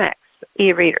the ZoomX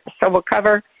e-reader. So we'll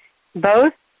cover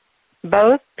both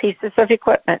pieces of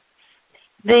equipment.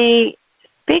 The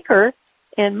speaker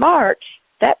in March,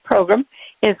 that program,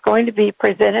 is going to be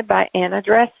presented by Anna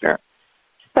Dressner.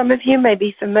 Some of you may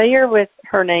be familiar with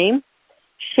her name.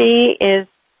 She is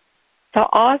the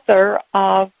author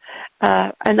of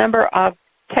a number of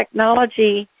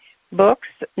technology books,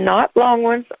 not long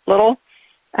ones, little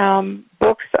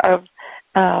books of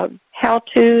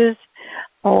how-tos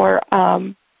or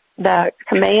the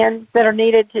commands that are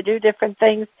needed to do different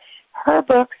things. Her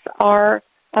books are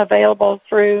available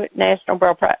through National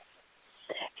Braille Press.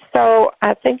 So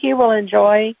I think you will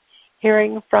enjoy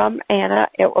hearing from Anna.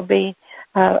 It will be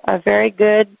a very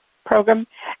good program,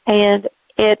 and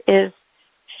it is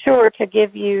sure to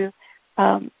give you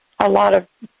a lot of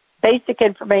basic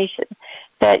information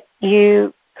that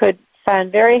you could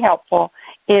find very helpful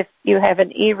if you have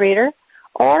an e-reader,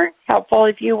 or helpful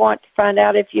if you want to find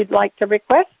out if you'd like to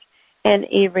request an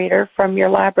e-reader from your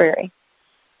library.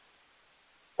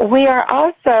 We are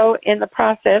also in the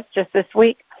process, just this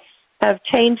week, of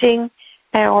changing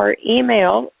our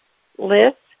email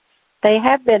lists. They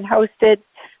have been hosted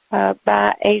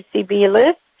by ACB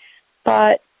lists,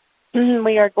 but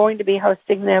we are going to be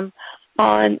hosting them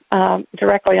on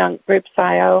directly on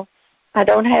Groups.io. I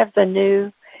don't have the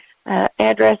new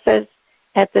addresses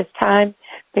at this time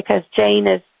because Jane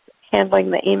is handling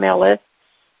the email list,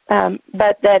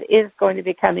 but that is going to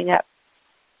be coming up.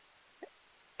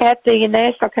 At the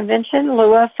National Convention,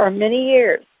 LUA for many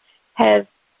years has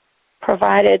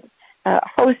provided,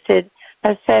 hosted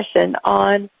a session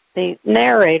on the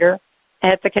narrator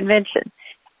at the convention.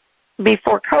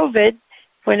 Before COVID,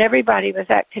 when everybody was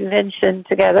at convention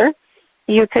together,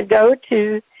 you could go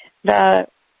to the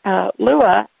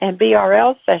LUA and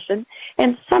BRL session,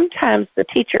 and sometimes the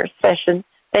teacher session,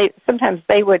 sometimes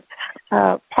they would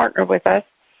partner with us,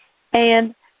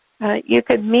 and you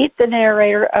could meet the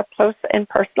narrator up close and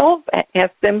personal,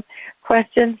 ask them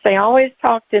questions. They always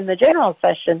talked in the general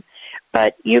session,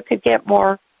 but you could get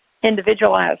more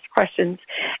individualized questions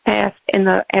asked in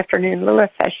the afternoon LUA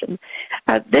session.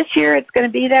 This year it's going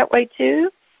to be that way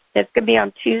too. It's going to be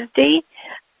on Tuesday.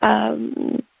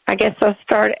 I guess they'll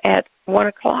start at 1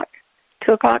 o'clock,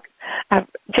 2 o'clock.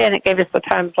 Janet gave us the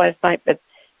times last night, but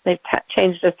they've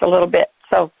changed us a little bit,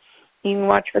 so you can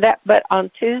watch for that. But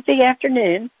on Tuesday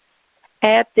afternoon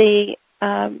at the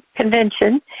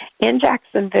convention in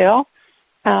Jacksonville,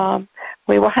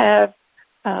 we will have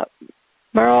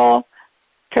Merle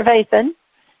Trevathan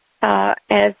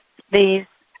as the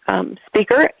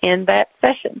speaker in that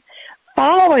session.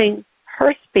 Following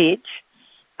her speech,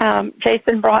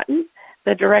 Jason Broughton,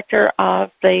 the director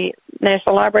of the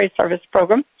National Library Service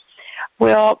Program,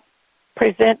 will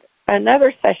present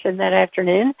another session that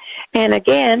afternoon. And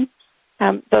again,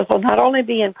 those will not only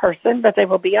be in person, but they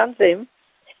will be on Zoom.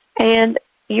 And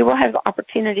you will have the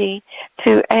opportunity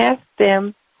to ask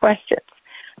them questions.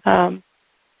 And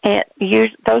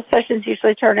those sessions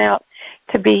usually turn out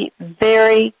to be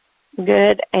very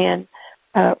good and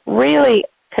really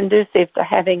conducive to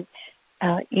having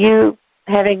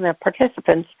having the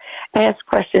participants ask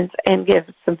questions and give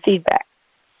some feedback.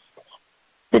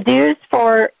 The dues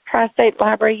for Tri-State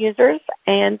Library users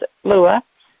and LUA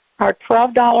are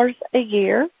 $12 a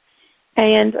year,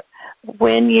 and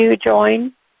when you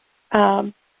join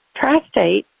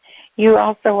Tri-State, you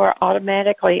also are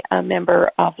automatically a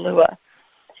member of LUA.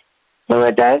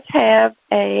 LUA does have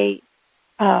a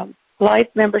life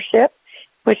membership,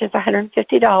 which is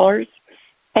 $150,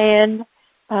 and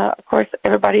of course,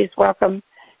 everybody is welcome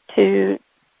to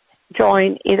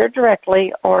join either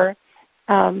directly or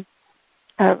for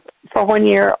 1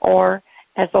 year or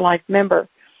as a life member.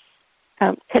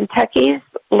 Kentucky's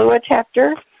LUA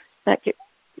chapter,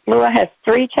 LUA has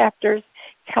 3 chapters.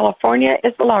 California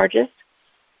is the largest.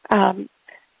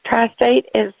 Tri-State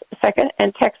is second,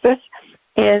 and Texas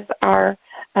is our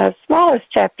smallest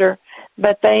chapter,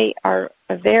 but they are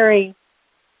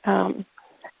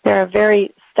they're a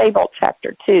very stable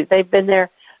chapter too. They've been there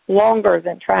longer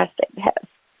than Tri-State has.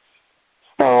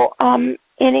 So,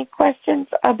 any questions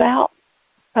about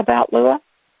Lua?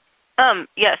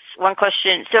 Yes, one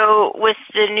question. So with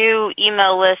the new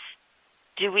email list,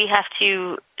 do we have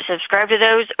to subscribe to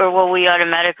those, or will we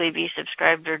automatically be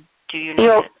subscribed, or do you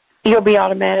know? You'll be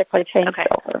automatically changed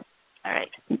over. All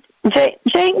right.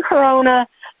 Jane Corona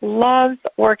loves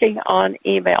working on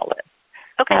email lists.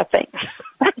 Okay. I think.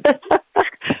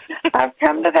 I've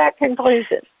come to that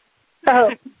conclusion.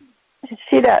 So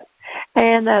she does.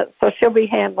 And so she'll be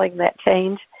handling that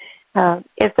change.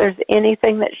 If there's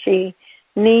anything that she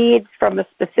needs from a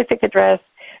specific address,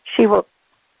 she will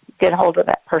get hold of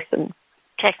that person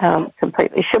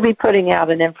completely. She'll be putting out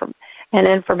an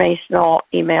informational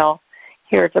email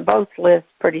here to both lists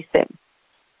pretty soon.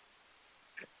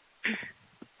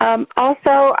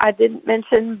 Also, I didn't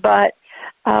mention, but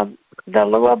the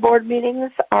Lua board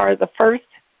meetings are the first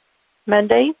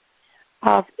Monday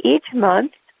of each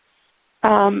month.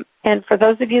 And for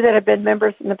those of you that have been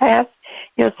members in the past,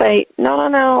 you'll say,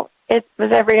 no, it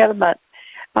was every other month.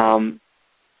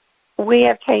 We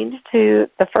have changed to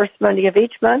the first Monday of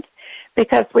each month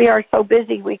because we are so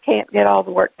busy we can't get all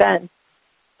the work done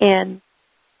in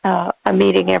a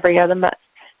meeting every other month.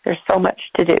 There's so much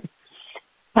to do.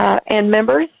 And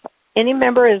members, any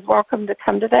member is welcome to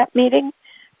come to that meeting,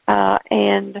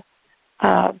 and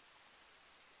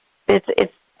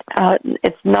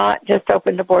it's not just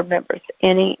open to board members.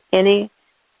 Any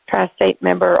Tri-State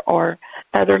member or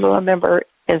other Lua member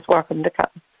is welcome to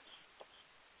come.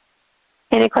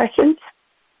 Any questions?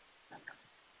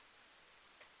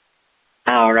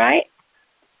 All right.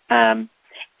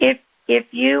 If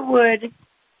you would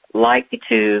like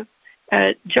to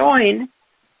join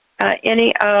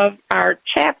any of our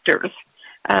chapters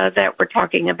that we're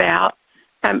talking about,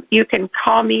 you can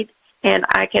call me and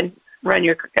I can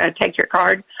take your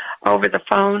card over the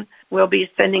phone. We'll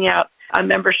be sending out a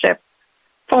membership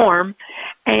form,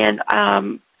 and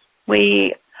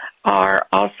we are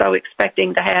also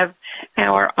expecting to have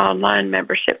our online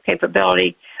membership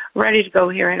capability ready to go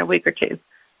here in a week or two.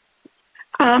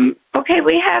 Okay,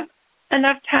 we have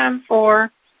enough time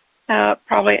for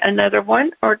probably another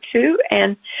one or two,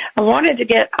 and I wanted to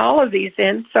get all of these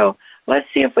in, so let's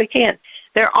see if we can.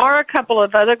 There are a couple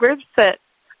of other groups that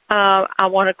I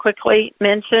want to quickly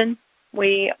mention.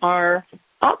 We are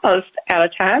almost out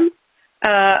of time,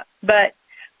 but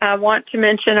I want to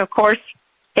mention, of course,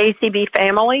 ACB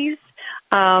Families.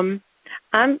 I'm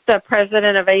the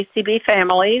president of ACB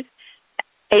Families.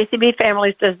 ACB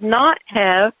Families does not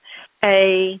have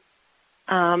a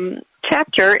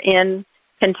chapter in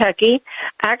Kentucky.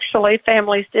 Actually,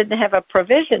 Families didn't have a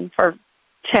provision for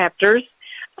chapters,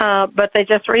 but they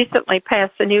just recently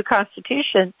passed a new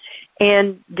constitution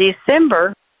in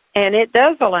December, and it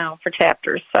does allow for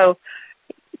chapters. So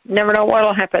never know what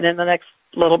will happen in the next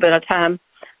little bit of time.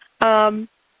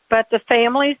 But the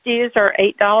Families dues are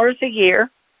 $8 a year,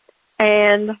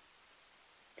 and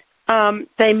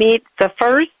they meet the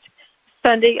first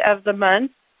Sunday of the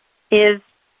month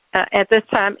at this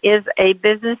time is a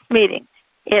business meeting.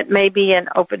 It may be an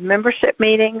open membership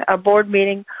meeting, a board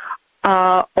meeting,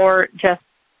 or just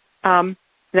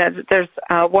there's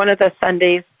one of the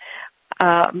Sundays,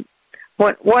 1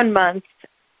 month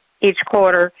each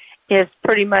quarter is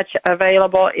pretty much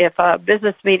available. If a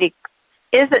business meeting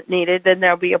isn't needed, then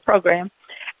there'll be a program.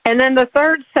 And then the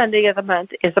third Sunday of the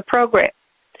month is a program.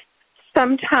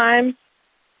 Sometimes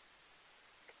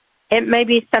it may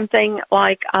be something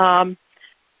like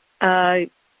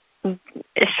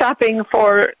shopping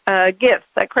for gifts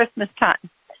at Christmas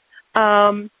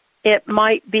time. It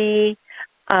might be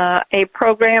a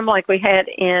program like we had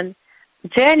in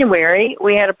January.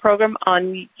 We had a program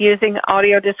on using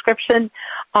audio description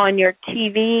on your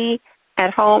TV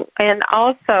at home, and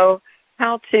also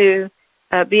how to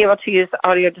be able to use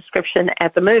audio description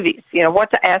at the movies. You know, what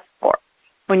to ask for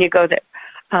when you go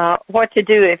there, what to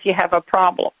do if you have a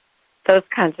problem, those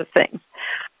kinds of things.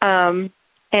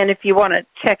 And if you want to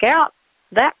check out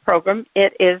that program,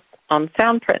 it is on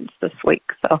Soundprints this week.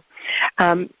 So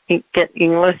you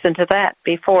can listen to that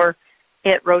before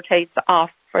it rotates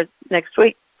off for next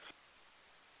week.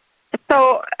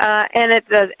 So and at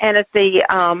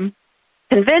the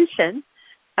convention,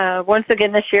 once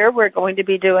again this year, we're going to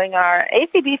be doing our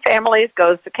ACB Families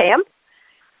Goes to Camp,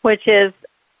 which is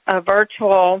a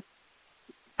virtual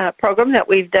program that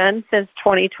we've done since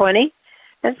 2020.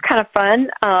 It's kind of fun.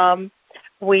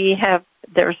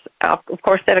 There's, of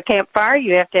course, at a campfire,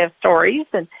 you have to have stories,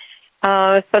 and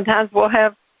sometimes we'll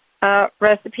have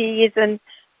recipes, and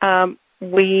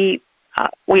we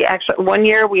actually, one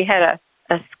year we had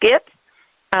a skit,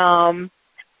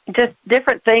 just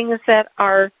different things that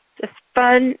are just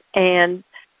fun and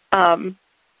just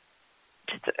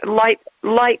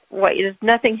lightweight. It's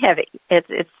nothing heavy.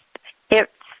 It's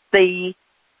the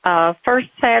first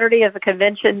Saturday of the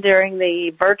convention during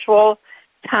the virtual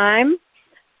time.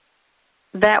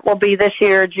 That will be this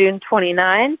year, June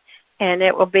 29, and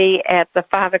it will be at the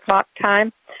 5 o'clock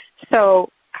time. So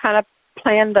kind of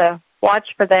plan to watch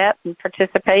for that and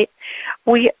participate.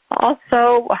 We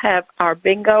also have our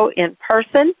bingo in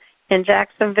person in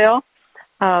Jacksonville.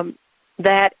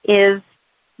 That is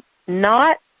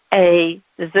not a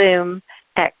Zoom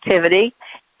activity.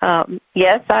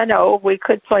 Yes, I know we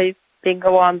could play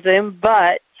bingo on Zoom,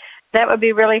 but that would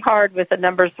be really hard with the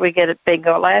numbers we get at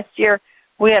bingo. Last year,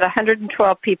 we had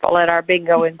 112 people at our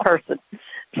bingo in person.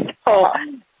 So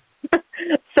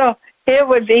it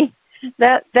would be,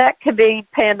 that could be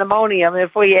pandemonium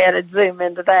if we added Zoom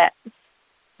into that.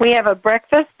 We have a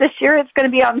breakfast this year. It's going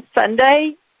to be on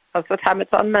Sunday. Most of the time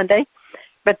it's on Monday.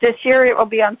 But this year it will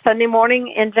be on Sunday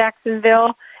morning in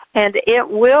Jacksonville, and it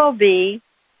will be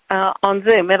on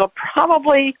Zoom. It'll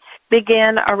probably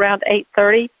begin around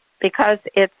 8:30 because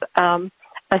it's a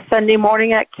Sunday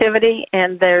morning activity,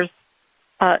 and there's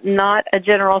not a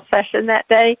general session that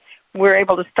day. We're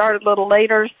able to start a little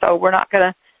later, so we're not going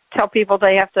to tell people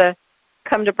they have to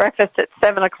come to breakfast at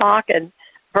 7 o'clock and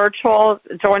virtual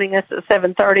joining us at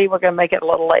 7:30. We're going to make it a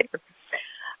little later.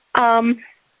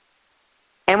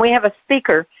 And we have a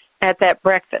speaker at that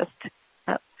breakfast.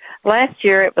 Last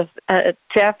year it was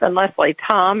Jeff and Leslie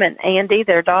Tom and Andy,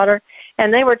 their daughter,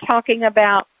 and they were talking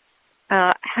about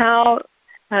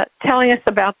telling us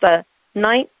about the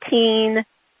 19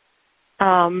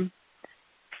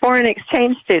 foreign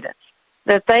exchange students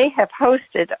that they have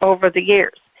hosted over the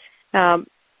years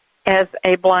as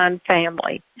a blind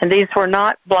family. And these were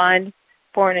not blind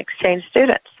foreign exchange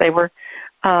students. They were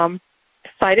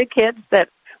sighted kids that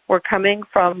were coming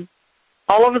from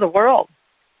all over the world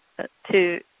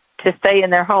to stay in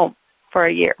their home for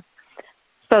a year.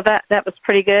 So that was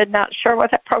pretty good. Not sure what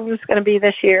that program is going to be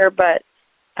this year, but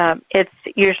it's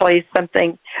usually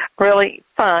something really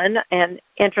fun and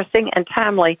interesting and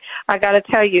timely. I got to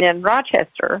tell you, in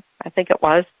Rochester, I think it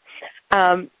was,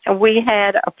 we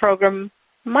had a program,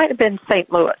 might have been St.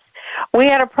 Louis. We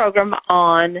had a program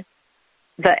on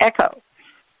the echo.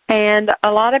 And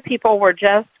a lot of people were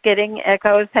just getting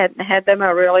echoes, hadn't had them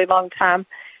a really long time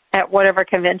at whatever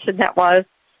convention that was.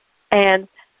 And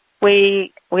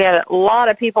we had a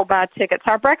lot of people buy tickets.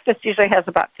 Our breakfast usually has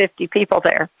about 50 people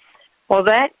there. Well,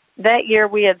 that year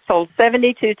we had sold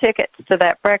 72 tickets to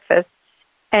that breakfast.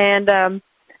 And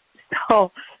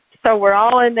so we're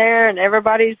all in there, and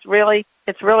everybody's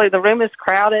the room is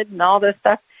crowded and all this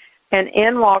stuff. And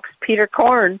in walks Peter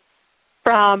Korn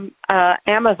from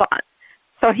Amazon.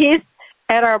 So he's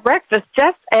at our breakfast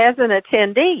just as an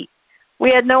attendee.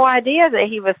 We had no idea that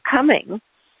he was coming,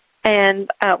 and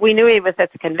we knew he was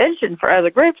at the convention for other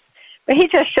groups, but he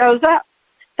just shows up.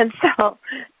 And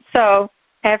so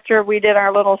after we did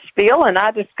our little spiel and I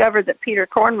discovered that Peter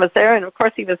Korn was there, and of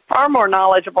course he was far more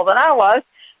knowledgeable than I was,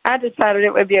 I decided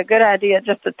it would be a good idea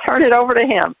just to turn it over to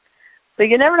him. So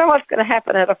you never know what's going to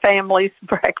happen at a family's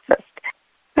breakfast.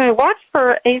 Watch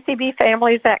for ACB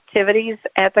Families activities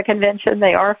at the convention.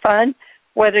 They are fun,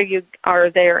 whether you are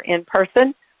there in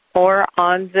person or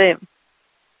on Zoom.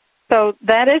 So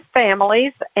that is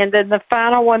families. And then the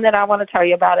final one that I want to tell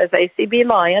you about is ACB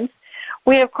Lions.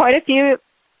 We have quite a few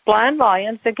blind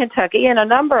Lions in Kentucky, and a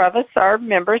number of us are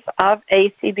members of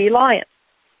ACB Lions.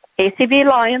 ACB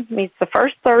Lions meets the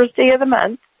first Thursday of the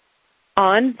month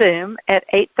on Zoom at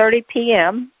 8:30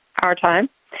 p.m. our time.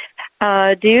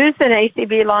 Dues in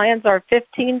ACB Lions are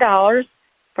 $15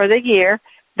 for the year.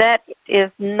 That is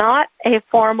not a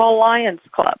formal Lions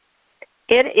club.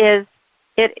 It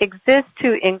exists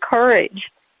to encourage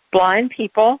blind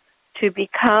people to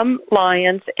become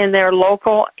Lions in their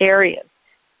local areas,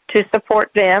 to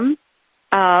support them,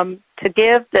 to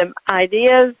give them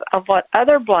ideas of what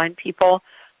other blind people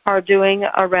are doing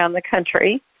around the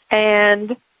country,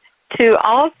 and to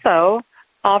also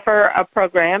offer a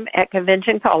program at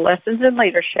convention called Lessons in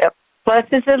Leadership.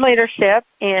 Lessons in Leadership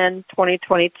in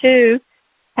 2022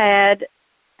 had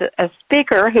a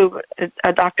speaker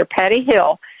Dr. Patty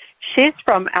Hill. She's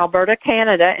from Alberta,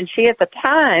 Canada, and she at the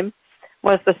time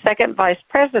was the second vice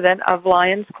president of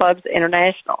Lions Clubs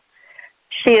International.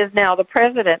 She is now the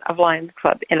president of Lions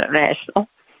Club International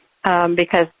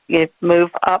because you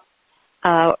move up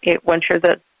once you're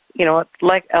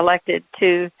elected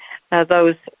to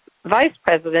those vice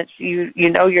presidents, you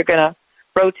know you're going to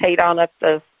rotate on up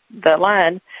the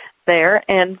line there.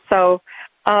 And so,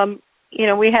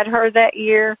 we had her that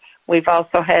year. We've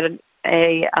also had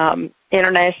a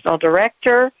international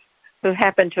director who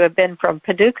happened to have been from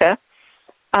Paducah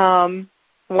 1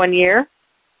 year.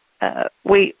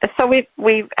 We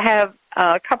have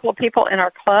a couple of people in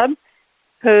our club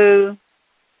who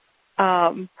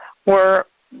were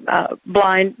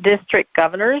blind district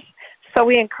governors. So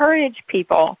we encourage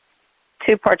people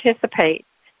to participate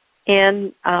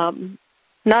in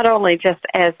not only just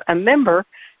as a member,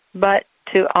 but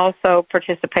to also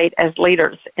participate as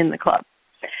leaders in the club.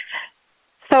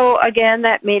 So again,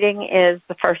 that meeting is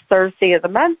the first Thursday of the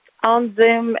month on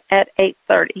Zoom at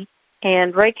 8:30.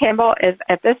 And Ray Campbell is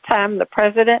at this time the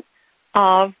president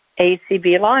of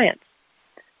ACB Alliance.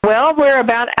 Well, we're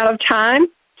about out of time.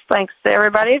 Thanks to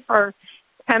everybody for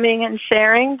coming and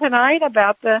sharing tonight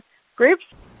about the groups.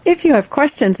 If you have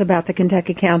questions about the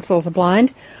Kentucky Council of the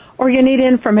Blind, or you need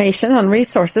information on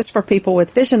resources for people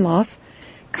with vision loss,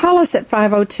 call us at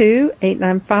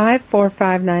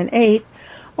 502-895-4598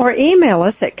 or email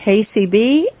us at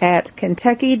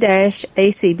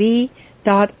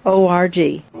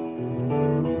kcb@kentucky-acb.org.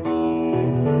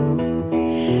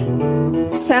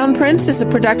 Soundprints is a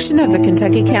production of the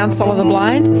Kentucky Council of the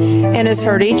Blind and is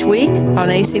heard each week on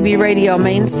ACB Radio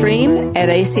Mainstream at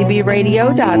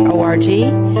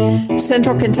acbradio.org,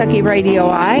 Central Kentucky Radio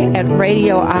I at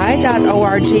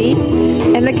radioi.org,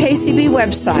 and the KCB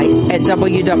website at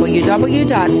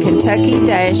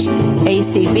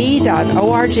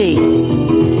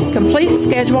www.kentucky-acb.org. Complete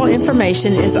schedule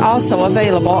information is also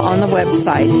available on the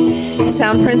website.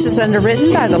 Soundprints is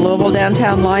underwritten by the Louisville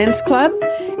Downtown Lions Club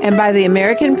and by the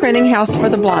American Printing House for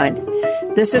the Blind.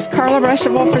 This is Carla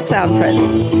Ruschival for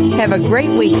Soundprints. Have a great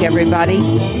week, everybody.